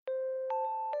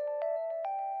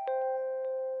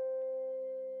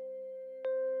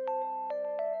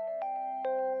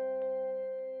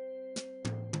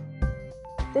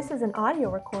This is an audio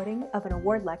recording of an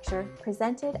award lecture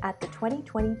presented at the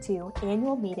 2022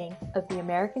 annual meeting of the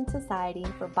American Society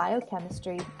for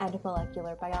Biochemistry and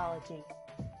Molecular Biology.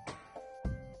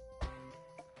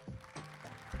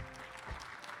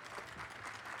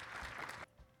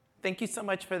 Thank you so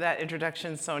much for that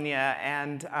introduction, Sonia.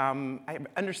 And I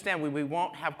understand we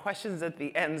won't have questions at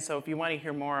the end, so if you want to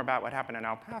hear more about what happened in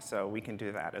El Paso, we can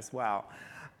do that as well.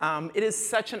 It is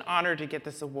such an honor to get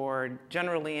this award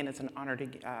generally, and it's an honor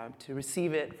to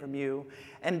receive it from you.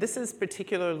 And this is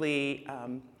particularly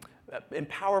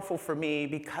powerful for me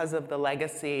because of the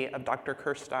legacy of Dr.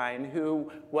 Kirstein,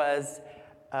 who was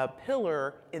a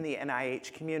pillar in the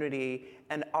NIH community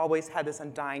and always had this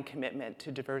undying commitment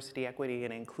to diversity, equity,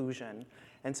 and inclusion.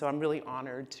 And so I'm really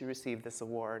honored to receive this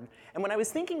award. And when I was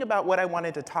thinking about what I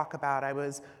wanted to talk about, I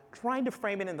was trying to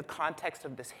frame it in the context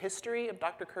of this history of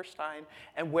Dr. Kirstein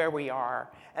and where we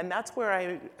are. And that's where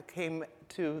I came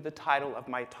to the title of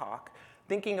my talk,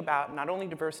 thinking about not only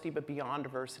diversity, but beyond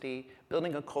diversity,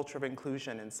 building a culture of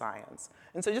inclusion in science.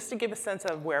 And so just to give a sense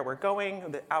of where we're going,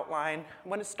 the outline, I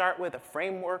want to start with a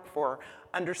framework for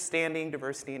understanding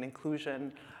diversity and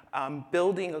inclusion,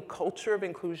 building a culture of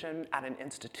inclusion at an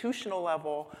institutional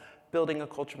level, building a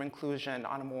culture of inclusion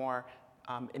on a more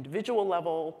individual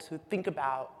level to think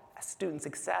about student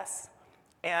success.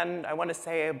 And I want to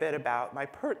say a bit about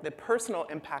the personal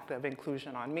impact of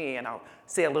inclusion on me, and I'll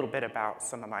say a little bit about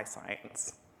some of my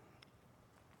science.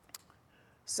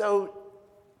 So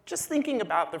just thinking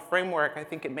about the framework, I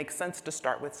think it makes sense to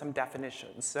start with some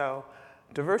definitions. So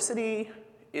diversity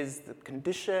is the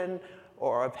condition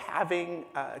of having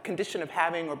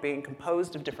or being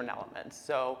composed of different elements.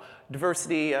 So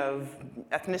diversity of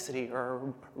ethnicity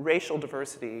or racial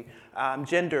diversity,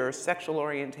 gender, sexual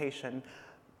orientation.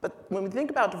 But when we think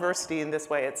about diversity in this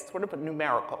way, it's sort of a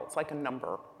numerical. It's like a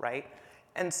number, right?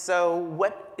 And so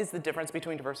what is the difference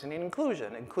between diversity and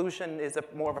inclusion? Inclusion is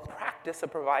more of a practice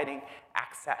of providing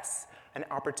access and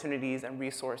opportunities and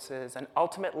resources and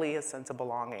ultimately a sense of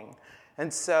belonging.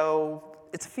 And so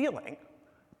it's a feeling.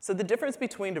 So the difference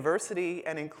between diversity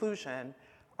and inclusion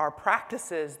are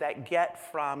practices that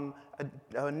get from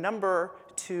a number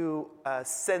to a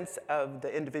sense of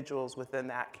the individuals within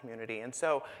that community. And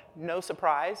so, no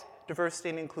surprise, diversity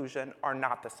and inclusion are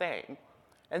not the same.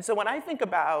 And so when I think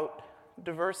about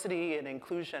diversity and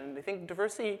inclusion, I think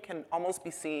diversity can almost be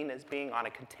seen as being on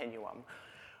a continuum,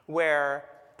 where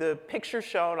the picture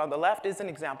shown on the left is an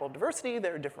example of diversity.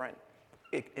 There are different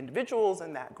individuals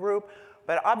in that group,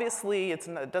 but obviously it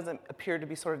doesn't appear to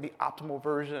be sort of the optimal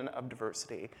version of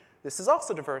diversity. This is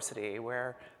also diversity,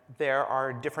 where there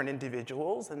are different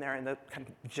individuals and they're in the kind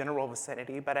of general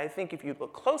vicinity, but I think if you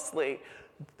look closely,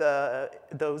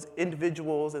 those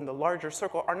individuals in the larger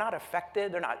circle are not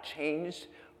affected, they're not changed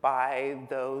by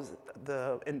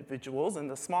the individuals in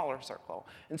the smaller circle.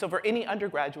 And so for any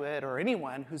undergraduate or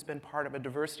anyone who's been part of a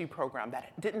diversity program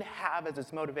that didn't have as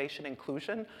its motivation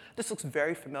inclusion, this looks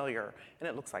very familiar, and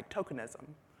it looks like tokenism.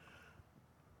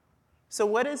 So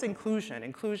what is inclusion?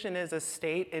 Inclusion is a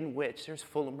state in which there's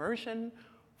full immersion,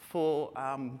 full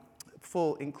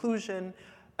inclusion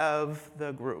of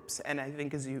the groups. And I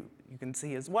think as you can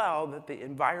see as well, that the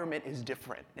environment is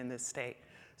different in this state.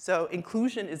 So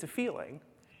inclusion is a feeling.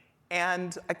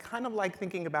 And I kind of like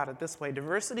thinking about it this way.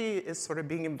 Diversity is sort of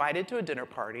being invited to a dinner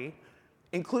party.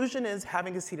 Inclusion is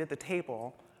having a seat at the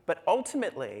table. But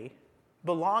ultimately,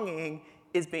 belonging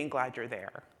is being glad you're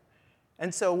there.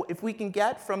 And so if we can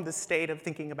get from the state of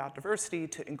thinking about diversity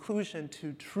to inclusion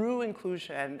to true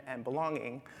inclusion and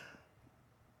belonging,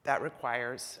 that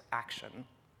requires action.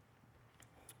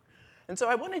 And so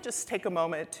I want to just take a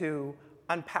moment to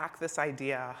unpack this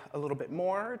idea a little bit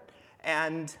more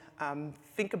and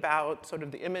think about sort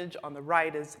of the image on the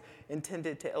right is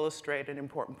intended to illustrate an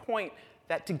important point,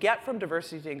 that to get from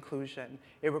diversity to inclusion,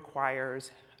 it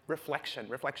requires reflection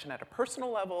at a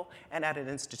personal level and at an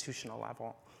institutional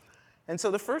level. And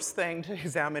so the first thing to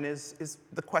examine is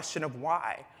the question of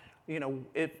why. You know,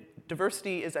 if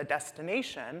diversity is a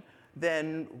destination,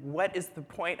 then what is the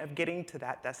point of getting to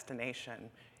that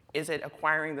destination? Is it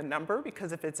acquiring the number?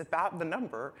 Because if it's about the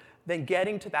number, then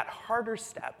getting to that harder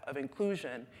step of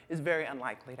inclusion is very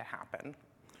unlikely to happen.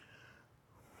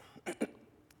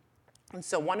 And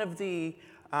so one of the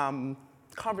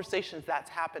conversations that's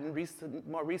happened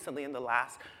more recently in the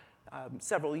last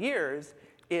several years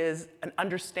is an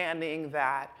understanding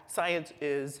that science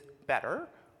is better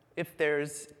if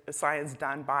there's science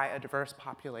done by a diverse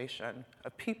population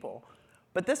of people.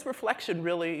 But this reflection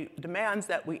really demands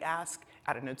that we ask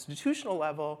at an institutional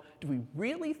level, do we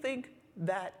really think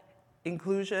that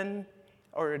inclusion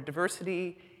or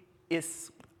diversity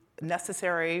is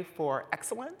necessary for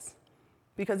excellence?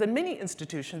 Because in many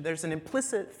institutions, there's an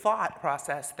implicit thought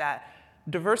process that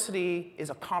diversity is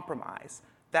a compromise,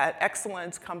 that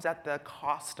excellence comes at the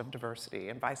cost of diversity,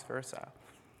 and vice versa.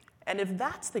 And if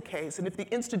that's the case, and if the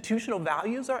institutional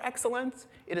values are excellence,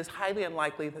 it is highly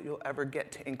unlikely that you'll ever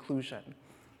get to inclusion.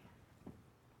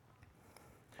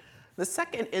 The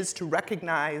second is to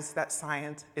recognize that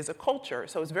science is a culture.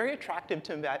 So it's very attractive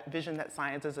to envision that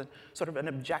science is a sort of an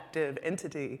objective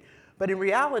entity. But in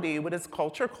reality, what is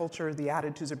culture? Culture are the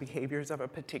attitudes or behaviors of a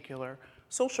particular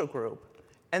social group.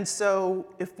 And so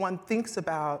if one thinks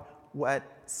about what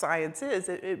science is,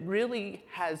 it really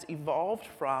has evolved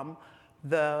from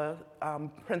the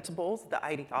principles, the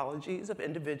ideologies of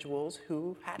individuals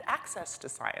who had access to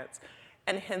science.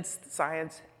 And hence,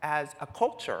 science as a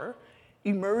culture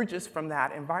emerges from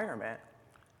that environment.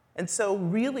 And so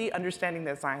really understanding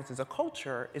that science is a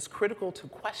culture is critical to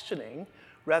questioning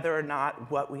whether or not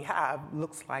what we have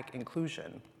looks like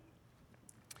inclusion.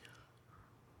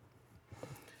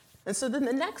 And so then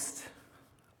the next,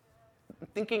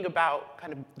 thinking about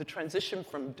kind of the transition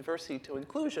from diversity to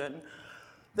inclusion,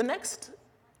 the next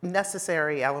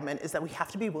necessary element is that we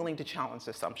have to be willing to challenge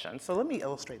assumptions. So let me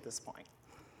illustrate this point.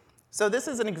 So this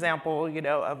is an example,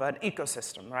 of an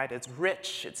ecosystem, right? It's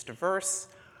rich, it's diverse,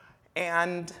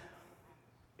 and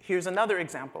here's another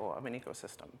example of an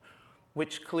ecosystem,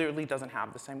 which clearly doesn't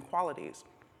have the same qualities.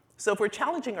 So if we're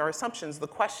challenging our assumptions, the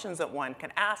questions that one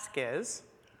can ask is,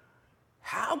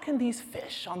 how can these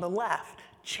fish on the left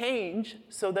change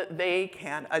so that they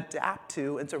can adapt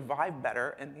to and survive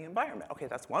better in the environment? Okay,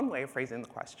 that's one way of phrasing the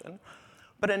question.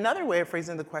 But another way of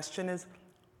phrasing the question is,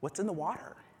 what's in the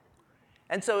water?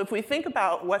 And so if we think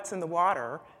about what's in the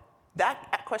water,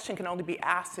 that question can only be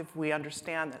asked if we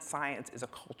understand that science is a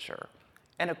culture,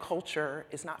 and a culture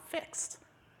is not fixed.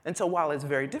 And so while it's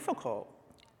very difficult,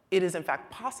 it is in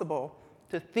fact possible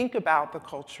to think about the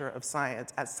culture of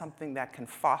science as something that can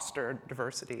foster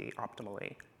diversity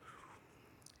optimally.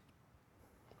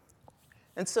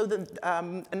 And so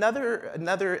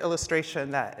another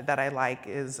illustration that I like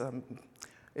is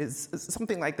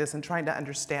something like this, in trying to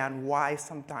understand why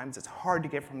sometimes it's hard to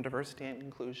get from diversity and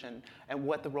inclusion and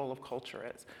what the role of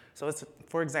culture is. So it's,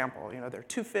 for example, there are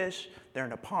two fish, they're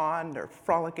in a pond, they're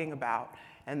frolicking about,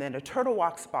 and then a turtle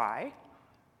walks by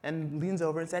and leans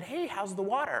over and said, "Hey, how's the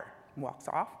water?" and walks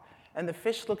off. And the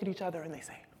fish look at each other and they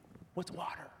say, "What's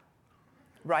water?"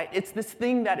 Right? It's this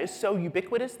thing that is so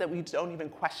ubiquitous that we don't even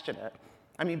question it.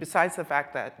 I mean, besides the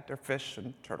fact that they're fish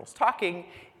and turtles talking,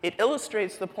 it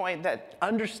illustrates the point that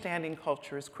understanding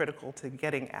culture is critical to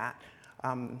getting at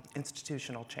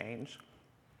institutional change.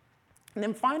 And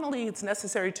then finally, it's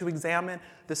necessary to examine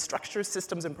the structures,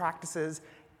 systems, and practices,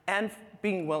 and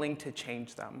being willing to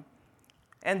change them.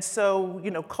 And so,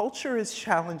 culture is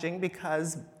challenging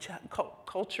because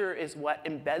culture is what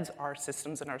embeds our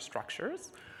systems and our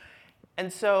structures.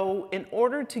 And so in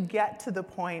order to get to the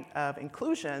point of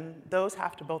inclusion, those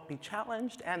have to both be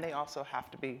challenged, and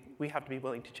we have to be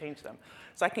willing to change them.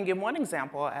 So I can give one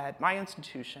example. At my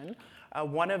institution,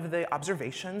 one of the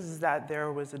observations is that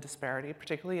there was a disparity,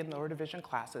 particularly in lower division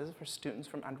classes, for students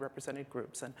from underrepresented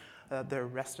groups and the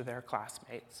rest of their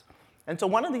classmates. And so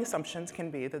one of the assumptions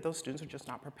can be that those students are just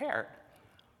not prepared.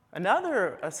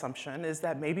 Another assumption is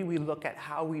that maybe we look at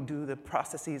how we do the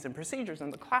processes and procedures in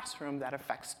the classroom that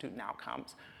affect student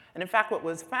outcomes. And in fact, what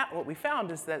we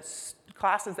found is that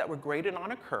classes that were graded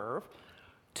on a curve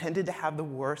tended to have the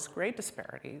worst grade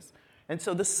disparities. And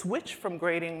so the switch from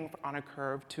grading on a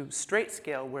curve to straight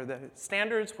scale, where the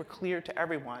standards were clear to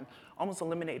everyone, almost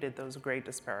eliminated those grade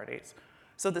disparities.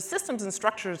 So the systems and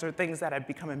structures are things that have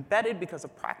become embedded because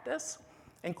of practice,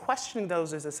 and questioning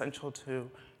those is essential to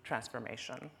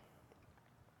transformation.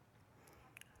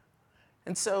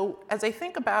 And so as I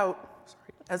think about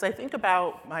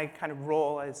my kind of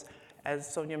role,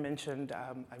 as Sonia mentioned,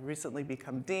 I've recently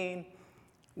become dean.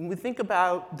 When we think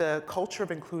about the culture of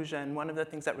inclusion, one of the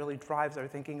things that really drives our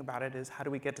thinking about it is how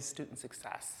do we get to student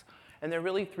success? And there are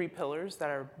really three pillars that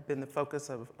have been the focus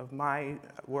of my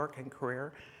work and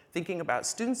career: thinking about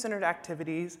student-centered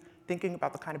activities, thinking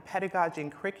about the kind of pedagogy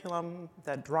and curriculum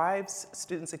that drives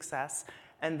student success,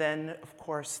 and then, of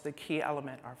course, the key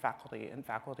element are faculty and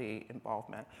faculty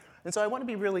involvement. And so I want to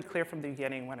be really clear from the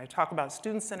beginning, when I talk about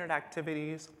student-centered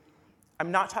activities,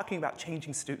 I'm not talking about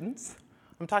changing students.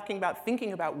 I'm talking about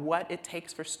thinking about what it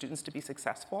takes for students to be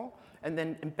successful, and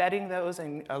then embedding those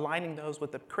and aligning those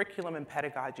with the curriculum and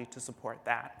pedagogy to support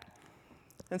that.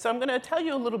 And so I'm going to tell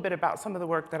you a little bit about some of the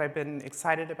work that I've been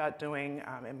excited about doing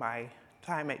in my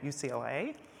time at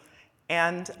UCLA.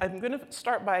 And I'm going to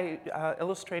start by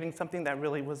illustrating something that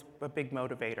really was a big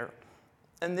motivator.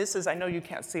 And this is, I know you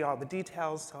can't see all the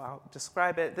details, so I'll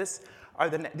describe it. These are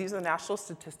the national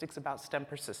statistics about STEM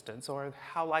persistence, or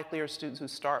how likely are students who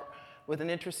start with an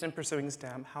interest in pursuing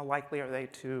STEM, how likely are they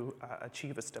to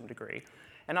achieve a STEM degree.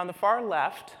 And on the far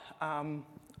left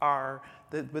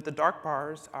with the dark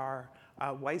bars are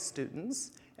white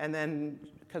students, and then,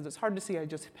 because it's hard to see, I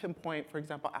just pinpoint, for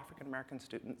example, African American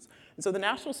students. And so the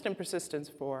national STEM persistence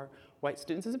for white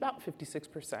students is about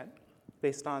 56%,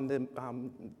 based on the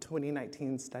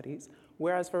 2019 studies,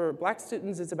 whereas for black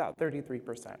students, it's about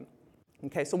 33%.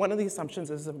 Okay, so one of the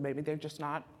assumptions is that maybe they're just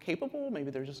not capable,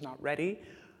 maybe they're just not ready.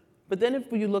 But then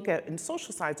if you look at in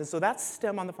social sciences, so that's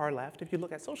STEM on the far left, if you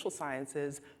look at social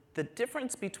sciences, the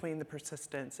difference between the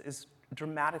persistence is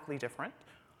dramatically different.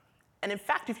 And in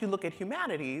fact, if you look at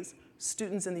humanities,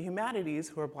 students in the humanities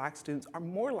who are black students are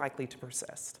more likely to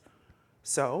persist.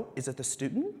 So is it the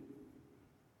student,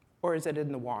 or is it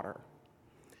in the water?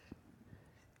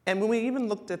 And when we even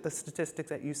looked at the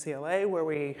statistics at UCLA, where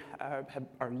we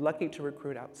are lucky to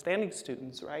recruit outstanding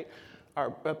students, right,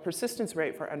 our persistence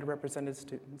rate for underrepresented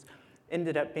students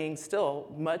ended up being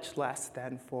still much less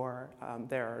than for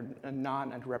their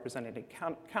non-underrepresented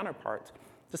counterparts,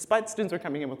 despite students were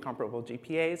coming in with comparable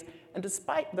GPAs, and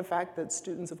despite the fact that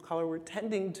students of color were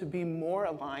tending to be more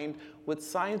aligned with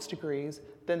science degrees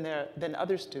than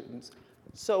other students.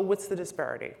 So what's the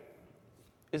disparity?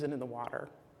 Is it in the water?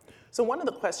 So one of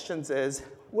the questions is,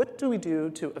 what do we do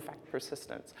to affect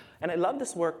persistence? And I love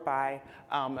this work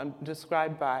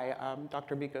described by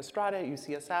Dr. Mika Estrada at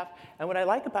UCSF. And what I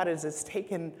like about it is it's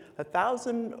taken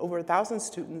over 1,000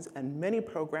 students and many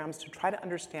programs to try to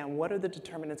understand what are the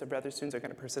determinants of whether students are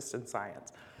going to persist in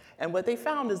science. And what they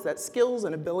found is that skills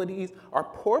and abilities are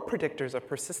poor predictors of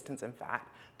persistence, in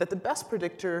fact, that the best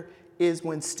predictor is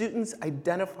when students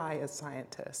identify as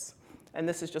scientists. And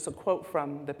this is just a quote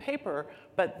from the paper,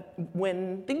 but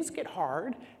when things get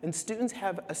hard and students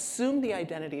have assumed the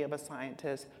identity of a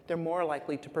scientist, they're more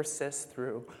likely to persist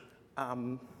through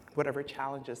whatever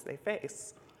challenges they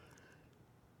face.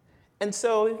 And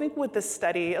so I think what this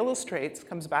study illustrates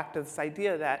comes back to this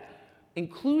idea that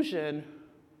inclusion,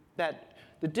 that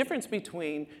the difference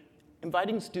between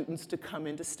inviting students to come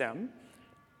into STEM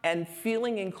and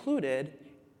feeling included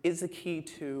is the key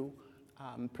to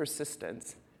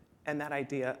persistence and that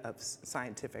idea of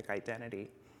scientific identity.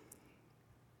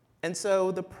 And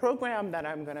so the program that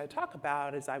I'm going to talk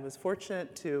about is I was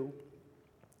fortunate to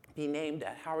be named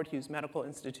at Howard Hughes Medical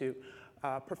Institute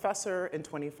professor in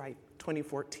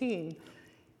 2014,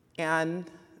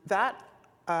 and that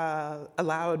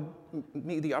allowed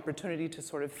me the opportunity to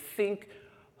sort of think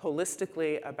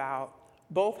holistically about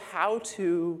both how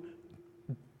to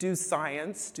do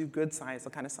science, do good science, the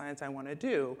kind of science I want to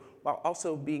do, while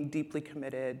also being deeply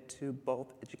committed to both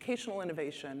educational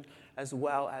innovation as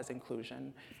well as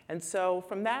inclusion. And so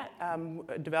from that,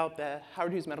 developed the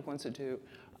Howard Hughes Medical Institute,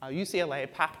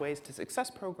 UCLA Pathways to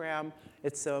Success program.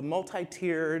 It's a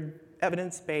multi-tiered,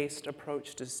 evidence-based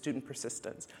approach to student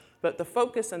persistence. But the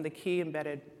focus and the key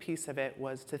embedded piece of it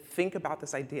was to think about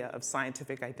this idea of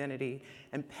scientific identity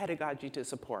and pedagogy to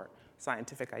support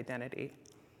scientific identity.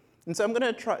 And so I'm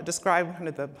going to describe kind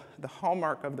of the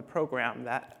hallmark of the program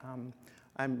that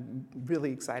I'm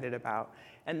really excited about.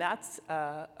 And that's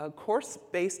a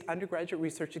course-based undergraduate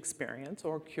research experience,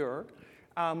 or CURE,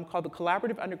 called the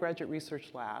Collaborative Undergraduate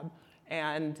Research Lab.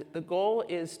 And the goal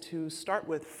is to start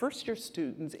with first-year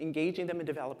students, engaging them in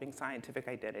developing scientific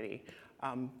identity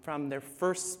from their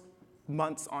first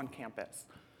months on campus.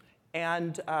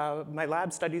 And my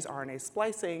lab studies RNA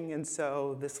splicing, and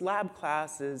so this lab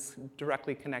class is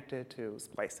directly connected to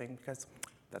splicing because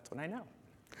that's what I know.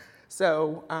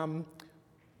 So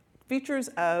features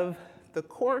of the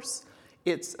course,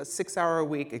 it's a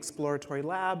 6-hour-a-week exploratory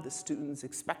lab. The students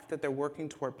expect that they're working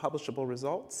toward publishable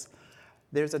results.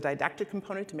 There's a didactic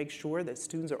component to make sure that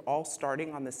students are all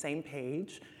starting on the same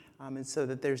page, and so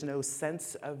that there's no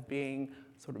sense of being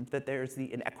that there's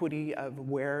the inequity of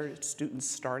where students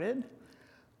started.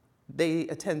 They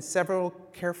attend several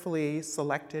carefully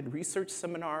selected research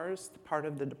seminars, part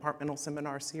of the departmental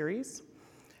seminar series.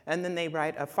 And then they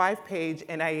write a 5-page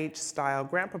NIH-style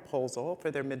grant proposal for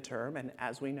their midterm, and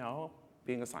as we know,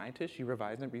 being a scientist, you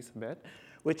revise and resubmit,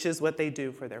 which is what they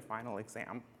do for their final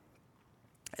exam.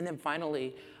 And then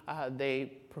finally,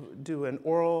 they do an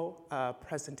oral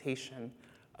presentation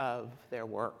of their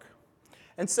work.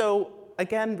 And so,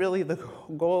 again, really the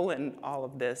goal in all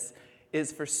of this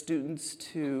is for students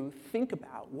to think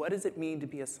about what does it mean to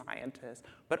be a scientist,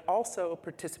 but also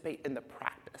participate in the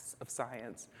practice of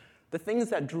science. The things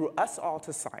that drew us all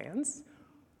to science,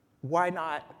 why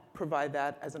not provide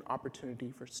that as an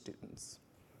opportunity for students?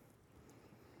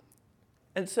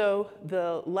 And so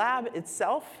the lab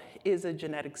itself is a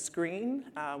genetic screen.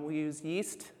 We use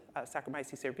yeast,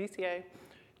 Saccharomyces cerevisiae,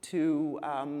 to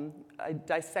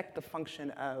dissect the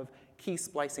function of key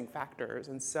splicing factors.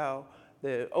 And so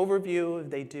the overview,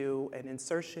 they do an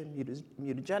insertion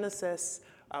mutagenesis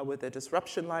with a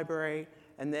disruption library,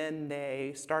 and then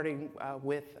they, starting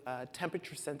with a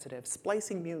temperature-sensitive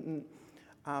splicing mutant,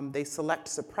 they select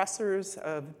suppressors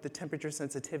of the temperature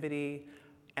sensitivity,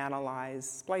 analyze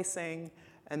splicing,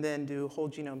 and then do whole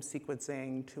genome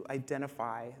sequencing to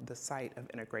identify the site of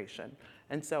integration.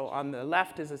 And so on the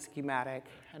left is a schematic,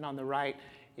 and on the right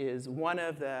is one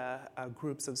of the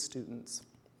groups of students.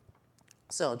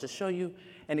 So I'll just show you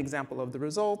an example of the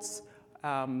results.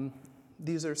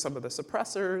 These are some of the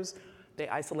suppressors. They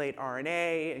isolate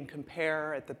RNA and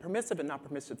compare at the permissive and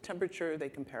non-permissive temperature. They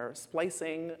compare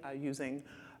splicing using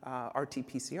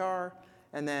RT-PCR.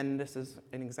 And then this is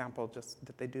an example just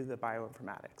that they do the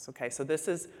bioinformatics. Okay, so this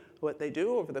is what they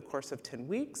do over the course of 10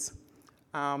 weeks.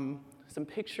 Some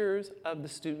pictures of the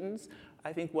students.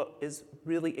 I think what is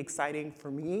really exciting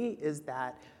for me is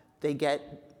that they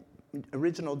get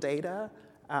original data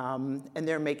and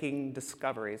they're making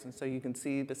discoveries. And so you can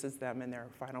see this is them in their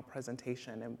final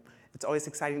presentation. And it's always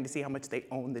exciting to see how much they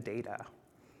own the data.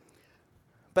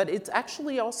 But it's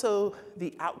actually also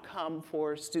the outcome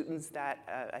for students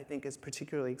that I think is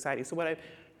particularly exciting. So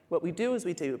what we do is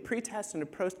we do a pre-test and a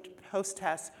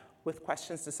post-test with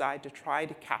questions designed to try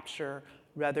to capture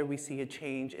whether we see a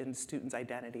change in students'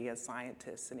 identity as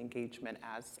scientists and engagement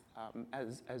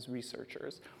as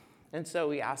researchers. And so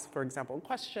we ask, for example, a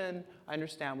question, I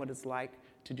understand what it's like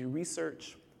to do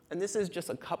research. And this is just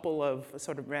a couple of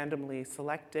sort of randomly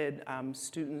selected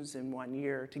students in 1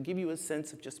 year to give you a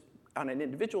sense of just on an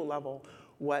individual level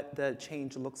what the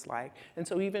change looks like. And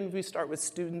so even if we start with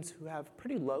students who have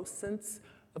pretty low sense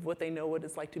of what they know what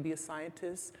it's like to be a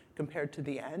scientist compared to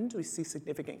the end, we see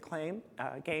significant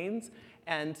gains.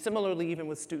 And similarly, even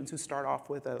with students who start off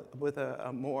with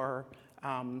a more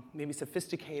maybe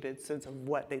sophisticated sense of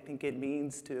what they think it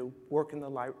means to work in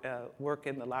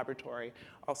the laboratory,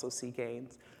 also see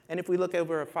gains. And if we look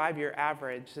over a 5-year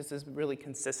average, this is really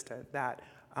consistent that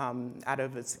out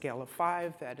of a scale of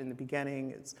 5, that in the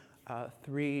beginning it's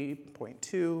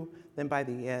 3.2, then by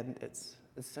the end it's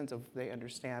a sense of they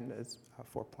understand is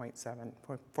 4.7,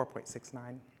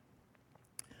 4.69.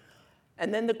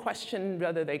 And then the question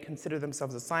whether they consider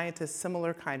themselves a scientist,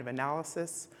 similar kind of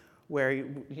analysis, where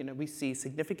we see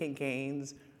significant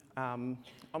gains,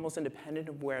 almost independent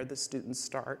of where the students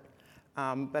start.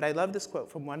 But I love this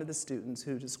quote from one of the students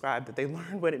who described that they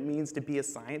learned what it means to be a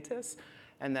scientist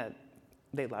and that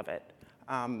they love it.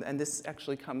 And this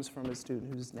actually comes from a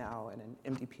student who's now in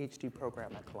an MD PhD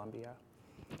program at Columbia.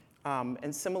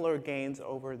 And similar gains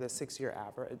over the 6-year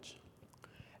average.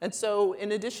 And so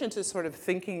in addition to sort of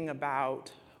thinking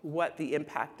about what the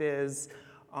impact is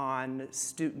on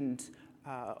student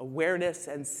awareness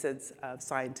and sense of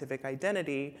scientific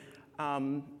identity,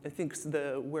 I think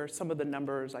where some of the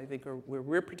numbers I think are where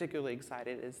we're particularly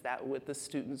excited is that with the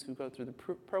students who go through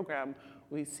the program,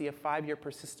 we see a 5-year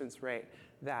persistence rate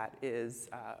that is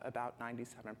about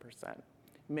 97%,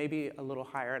 maybe a little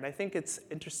higher. And I think it's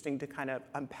interesting to kind of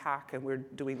unpack, and we're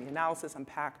doing the analysis,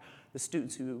 unpack the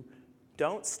students who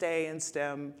don't stay in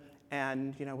STEM,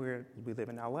 and we live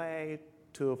in LA,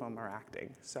 2 of them are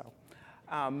acting, so.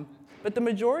 But the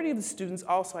majority of the students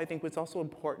also, I think what's also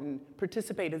important,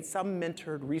 participate in some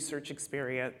mentored research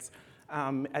experience.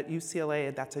 At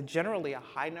UCLA, that's generally a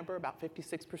high number, about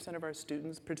 56% of our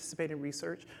students participate in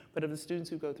research, but of the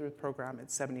students who go through the program,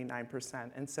 it's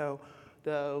 79%. And so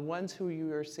the ones who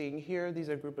you are seeing here, these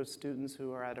are a group of students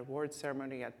who are at an awards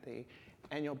ceremony at the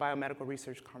annual Biomedical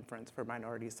Research Conference for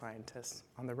Minority Scientists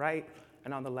on the right,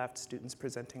 and on the left, students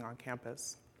presenting on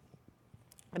campus.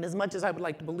 And as much as I would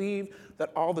like to believe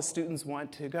that all the students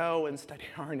want to go and study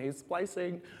RNA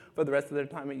splicing for the rest of their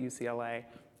time at UCLA,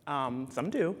 some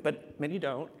do, but many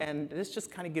don't. And this just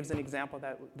kind of gives an example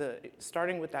that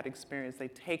starting with that experience, they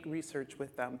take research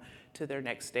with them to their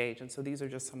next stage. And so these are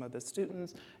just some of the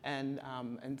students and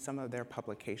some of their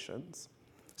publications.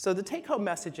 So the take-home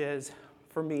messages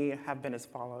for me have been as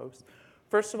follows.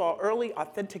 First of all, early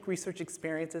authentic research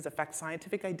experiences affect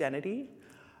scientific identity.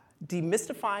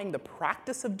 Demystifying the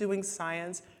practice of doing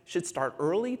science should start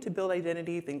early to build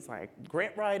identity, things like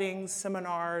grant writing,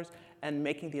 seminars, and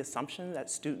making the assumption that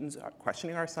students are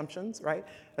questioning our assumptions, right?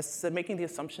 Making the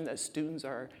assumption that students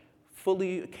are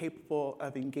fully capable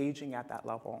of engaging at that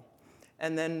level.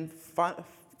 And then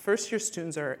first-year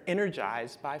students are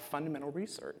energized by fundamental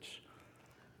research.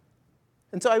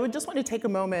 And so I would just want to take a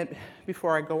moment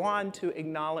before I go on to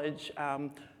acknowledge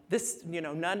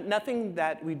Nothing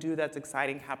that we do that's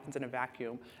exciting happens in a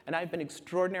vacuum. And I've been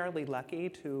extraordinarily lucky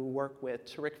to work with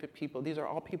terrific people. These are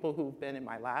all people who've been in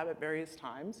my lab at various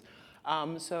times.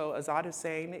 So Azad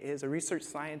Hussain is a research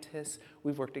scientist.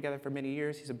 We've worked together for many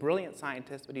years. He's a brilliant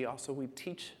scientist, but we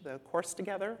teach the course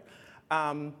together.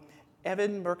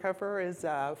 Evan Merkhofer is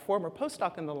a former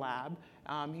postdoc in the lab.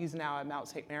 He's now at Mount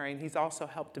St. Mary, and he's also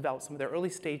helped develop some of the early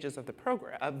stages of the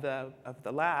program, of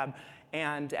the lab,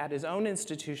 and at his own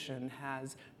institution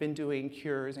has been doing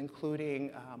cures,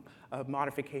 including a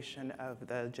modification of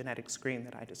the genetic screen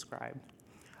that I described.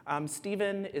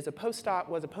 Stephen was a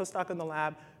postdoc in the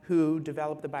lab who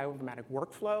developed the bioinformatic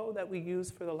workflow that we use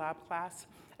for the lab class.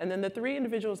 And then the three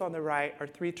individuals on the right are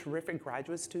three terrific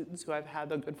graduate students who I've had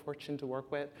the good fortune to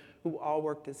work with, who all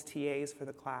worked as TAs for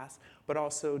the class, but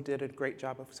also did a great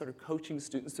job of sort of coaching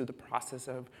students through the process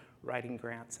of writing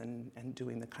grants and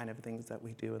doing the kind of things that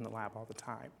we do in the lab all the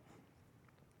time.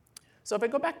 So if I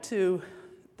go back to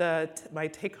my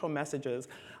take-home messages,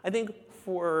 I think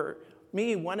for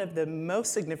me, one of the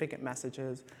most significant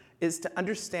messages is to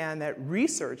understand that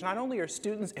research, not only are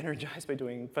students energized by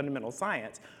doing fundamental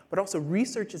science, but also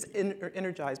research is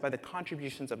energized by the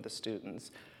contributions of the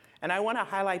students. And I want to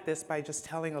highlight this by just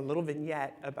telling a little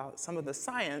vignette about some of the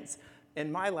science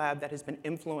in my lab that has been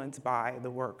influenced by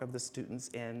the work of the students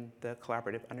in the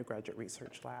collaborative undergraduate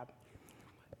research lab.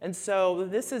 And so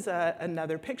this is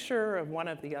another picture of one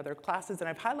of the other classes, and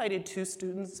I've highlighted two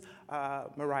students,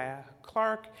 Mariah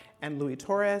Clark and Louis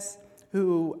Torres,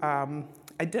 who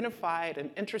identified an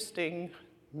interesting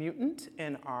mutant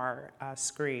in our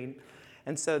screen.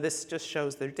 And so this just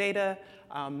shows their data.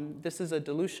 This is a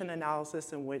dilution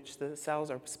analysis in which the cells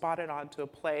are spotted onto a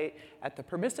plate at the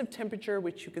permissive temperature,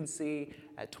 which you can see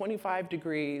at 25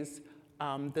 degrees.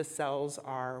 The cells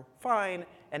are fine,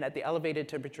 and at the elevated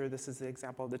temperature, this is the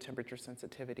example of the temperature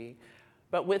sensitivity.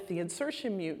 But with the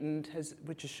insertion mutant,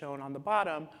 which is shown on the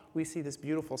bottom, we see this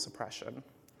beautiful suppression.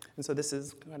 And so this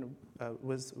is kind of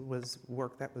was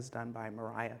work that was done by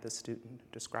Mariah, the student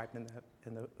described in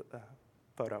the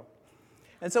photo.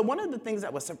 And so one of the things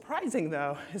that was surprising,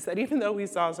 though, is that even though we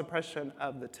saw suppression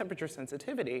of the temperature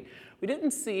sensitivity, we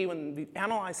didn't see, when we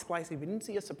analyzed splicing, we didn't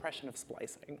see a suppression of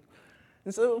splicing.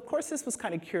 And so, of course, this was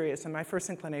kind of curious, and my first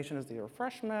inclination is, you're a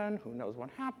freshman, who knows what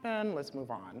happened, let's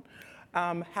move on.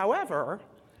 However,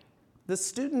 the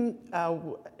student,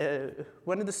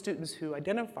 one of the students who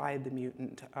identified the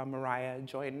mutant, Mariah,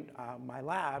 joined my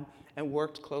lab and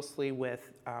worked closely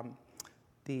with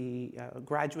the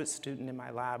graduate student in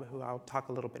my lab, who I'll talk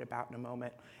a little bit about in a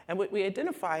moment. And what we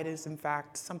identified is, in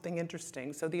fact, something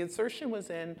interesting. So the insertion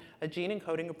was in a gene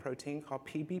encoding a protein called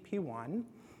PBP1,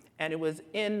 and it was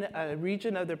in a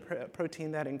region of the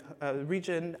protein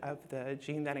region of the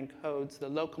gene that encodes the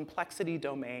low complexity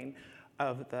domain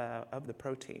of the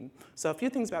protein. So a few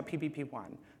things about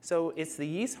PBP1. So it's the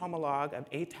yeast homologue of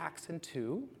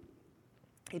ataxin-2.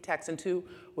 Ataxin-2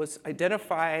 was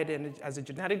identified as a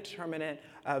genetic determinant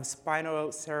of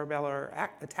spinocerebellar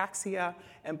ataxia,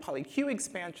 and poly-Q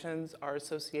expansions are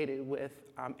associated with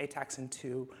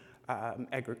ataxin-2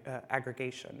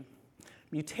 aggregation.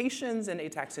 Mutations in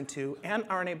ataxin-2 and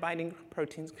RNA-binding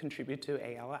proteins contribute to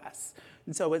ALS.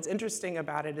 And so what's interesting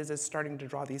about it is it's starting to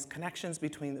draw these connections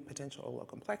between the potential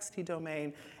low-complexity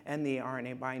domain and the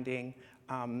RNA-binding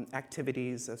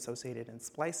activities associated in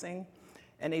splicing.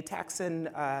 And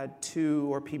ataxin-2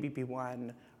 or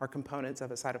PBP1 are components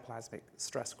of a cytoplasmic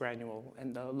stress granule,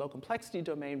 and the low-complexity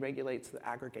domain regulates the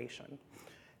aggregation.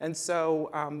 And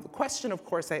so the question, of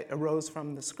course, that arose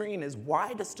from the screen is,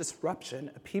 why does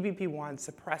disruption of PBP1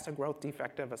 suppress a growth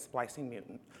defect of a splicing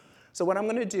mutant? So what I'm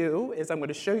going to do is I'm going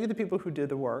to show you the people who did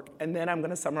the work, and then I'm going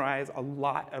to summarize a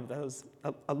lot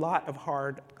of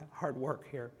hard work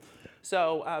here.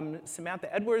 So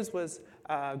Samantha Edwards was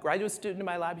a graduate student in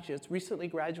my lab. She just recently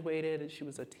graduated, and she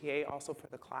was a TA also for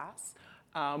the class.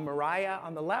 Mariah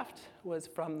on the left was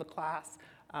from the class.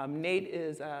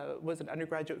 Nate was an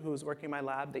undergraduate who was working in my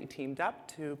lab. They teamed up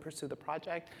to pursue the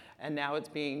project, and now it's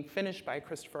being finished by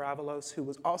Christopher Avalos, who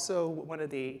was also one of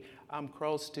the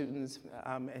Kroll students,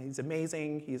 and he's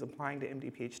amazing. He's applying to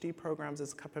MD PhD programs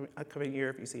this upcoming year.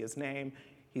 If you see his name,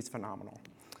 he's phenomenal.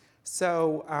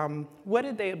 So what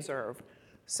did they observe?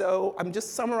 So I'm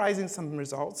just summarizing some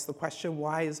results. The question,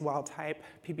 why is wild-type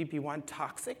PBP1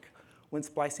 toxic when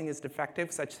splicing is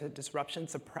defective, such that disruption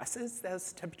suppresses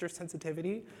this temperature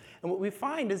sensitivity? And what we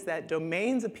find is that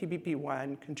domains of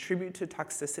PBP1 contribute to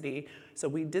toxicity. So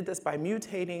we did this by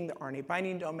mutating the RNA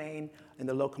binding domain and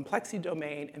the low complexity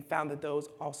domain, and found that those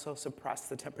also suppress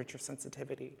the temperature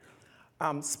sensitivity.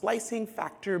 Splicing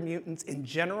factor mutants in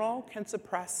general can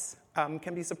suppress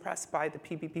can be suppressed by the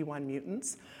PPP1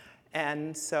 mutants.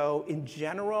 And so in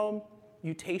general,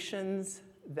 mutations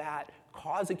that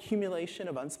cause accumulation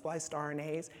of unspliced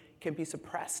RNAs can be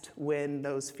suppressed when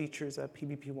those features of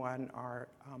PPP1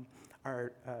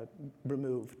 are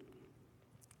removed.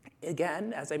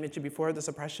 Again, as I mentioned before, the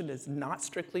suppression is not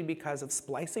strictly because of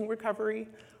splicing recovery.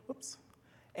 Whoops.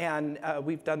 And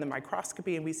we've done the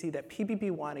microscopy, and we see that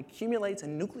PPP1 accumulates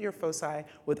in nuclear foci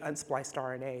with unspliced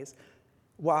RNAs,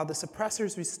 while the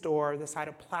suppressors restore the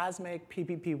cytoplasmic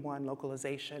PPP1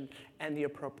 localization and the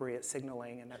appropriate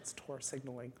signaling, and that's TOR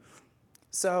signaling.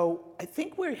 So I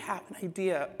think we have an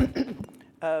idea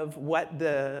of what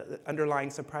the underlying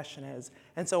suppression is.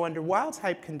 And so under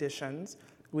wild-type conditions,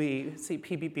 we see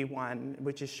PPP1,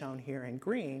 which is shown here in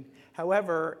green.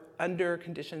 However, under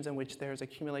conditions in which there's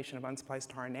accumulation of unspliced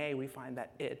RNA, we find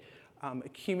that it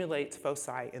accumulates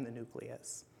foci in the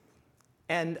nucleus.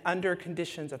 And under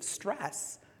conditions of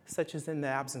stress, such as in the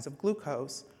absence of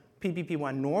glucose,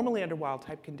 PPP1 normally under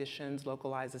wild-type conditions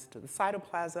localizes to the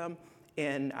cytoplasm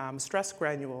in stress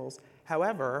granules.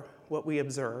 However, what we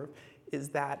observe is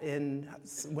that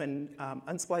when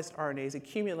unspliced RNAs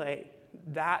accumulate,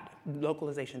 that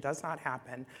localization does not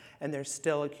happen, and there's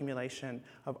still accumulation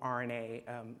of RNA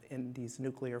in these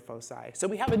nuclear foci. So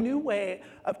we have a new way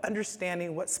of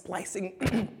understanding what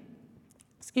splicing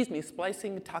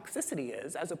splicing toxicity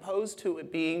is, as opposed to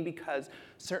it being because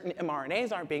certain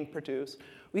mRNAs aren't being produced.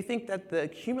 We think that the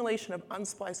accumulation of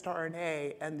unspliced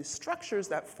RNA and the structures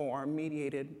that form,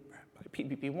 mediated by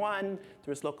PPP1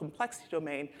 through its low complexity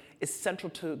domain, is central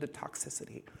to the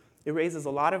toxicity. It raises a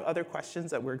lot of other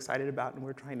questions that we're excited about and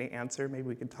we're trying to answer. Maybe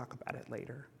we can talk about it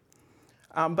later.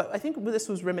 But I think this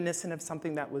was reminiscent of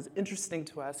something that was interesting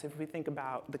to us if we think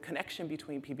about the connection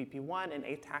between PPP1 and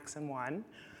ataxin-1.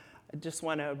 I just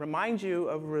want to remind you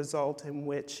of a result in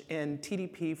which in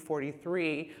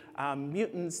TDP43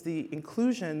 mutants, the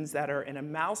inclusions that are in a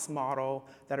mouse model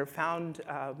that are found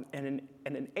in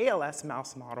an ALS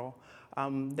mouse model,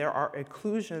 there are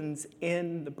inclusions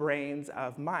in the brains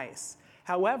of mice.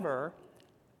 However,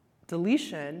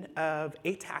 deletion of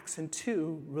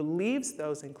ataxin-2 relieves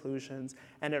those inclusions,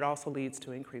 and it also leads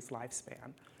to increased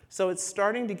lifespan. So it's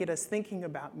starting to get us thinking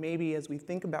about maybe as we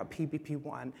think about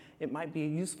PPP1, it might be a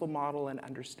useful model in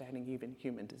understanding even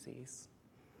human disease.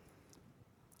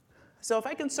 So if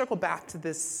I can circle back to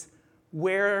this,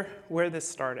 where this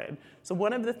started. So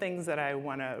one of the things that I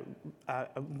want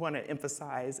to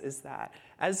emphasize is that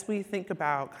as we think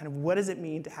about kind of what does it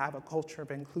mean to have a culture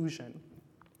of inclusion,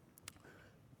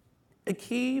 a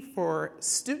key for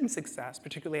student success,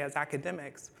 particularly as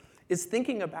academics, is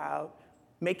thinking about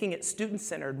making it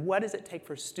student-centered. What does it take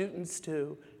for students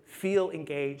to feel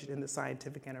engaged in the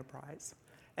scientific enterprise?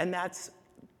 And that's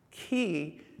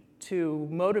key to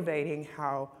motivating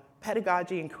how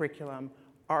pedagogy and curriculum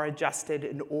are adjusted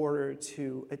in order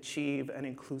to achieve an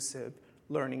inclusive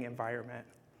learning environment.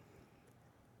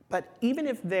 But even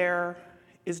if there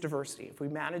is diversity, if we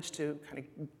manage to kind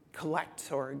of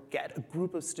collect or get a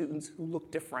group of students who look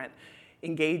different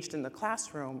engaged in the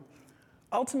classroom,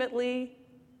 ultimately,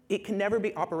 it can never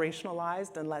be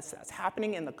operationalized unless that's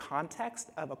happening in the context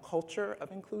of a culture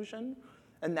of inclusion,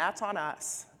 and that's on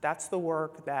us. That's the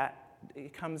work that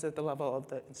it comes at the level of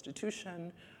the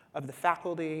institution, of the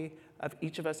faculty, of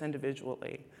each of us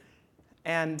individually.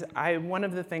 And one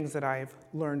of the things that I've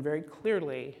learned very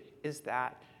clearly is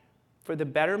that for the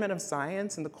betterment of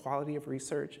science and the quality of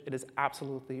research, it is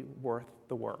absolutely worth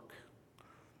the work.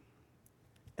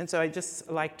 And so I'd just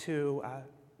like to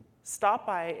stop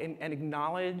by and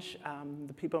acknowledge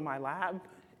the people in my lab.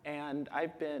 And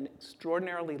I've been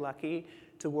extraordinarily lucky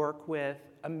to work with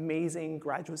amazing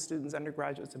graduate students,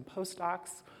 undergraduates, and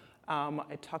postdocs.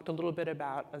 I talked a little bit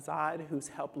about Azad, who's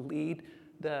helped lead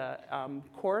the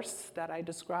course that I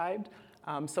described.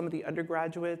 Some of the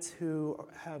undergraduates who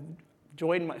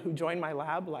joined my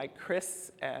lab, like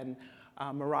Chris and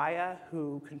Mariah,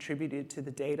 who contributed to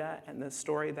the data and the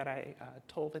story that I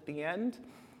told at the end.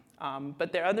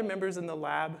 But there are other members in the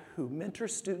lab who mentor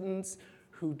students,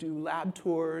 who do lab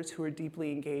tours, who are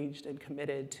deeply engaged and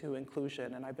committed to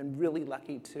inclusion. And I've been really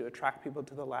lucky to attract people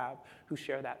to the lab who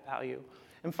share that value.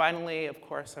 And finally, of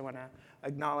course, I want to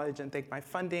acknowledge and thank my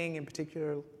funding, in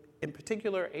particular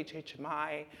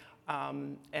HHMI.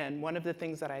 And one of the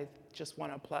things that I just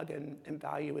want to plug and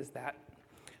value is that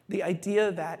the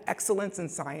idea that excellence in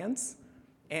science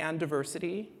and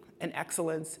diversity and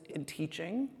excellence in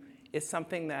teaching is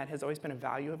something that has always been a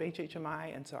value of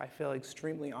HHMI, and so I feel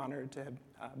extremely honored to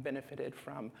have benefited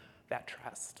from that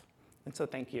trust. And so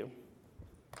thank you.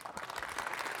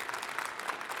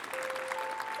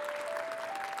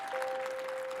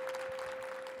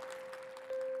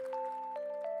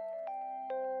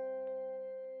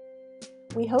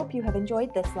 We hope you have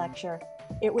enjoyed this lecture.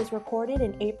 It was recorded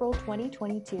in April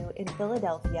 2022 in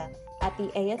Philadelphia at the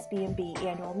ASBMB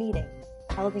annual meeting,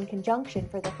 held in conjunction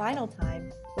for the final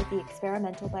time with the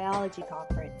Experimental Biology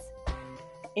Conference.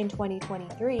 In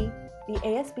 2023, the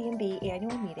ASBMB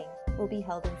annual meeting will be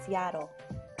held in Seattle.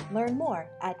 Learn more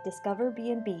at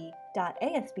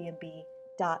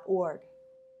discoverbnb.asbmb.org.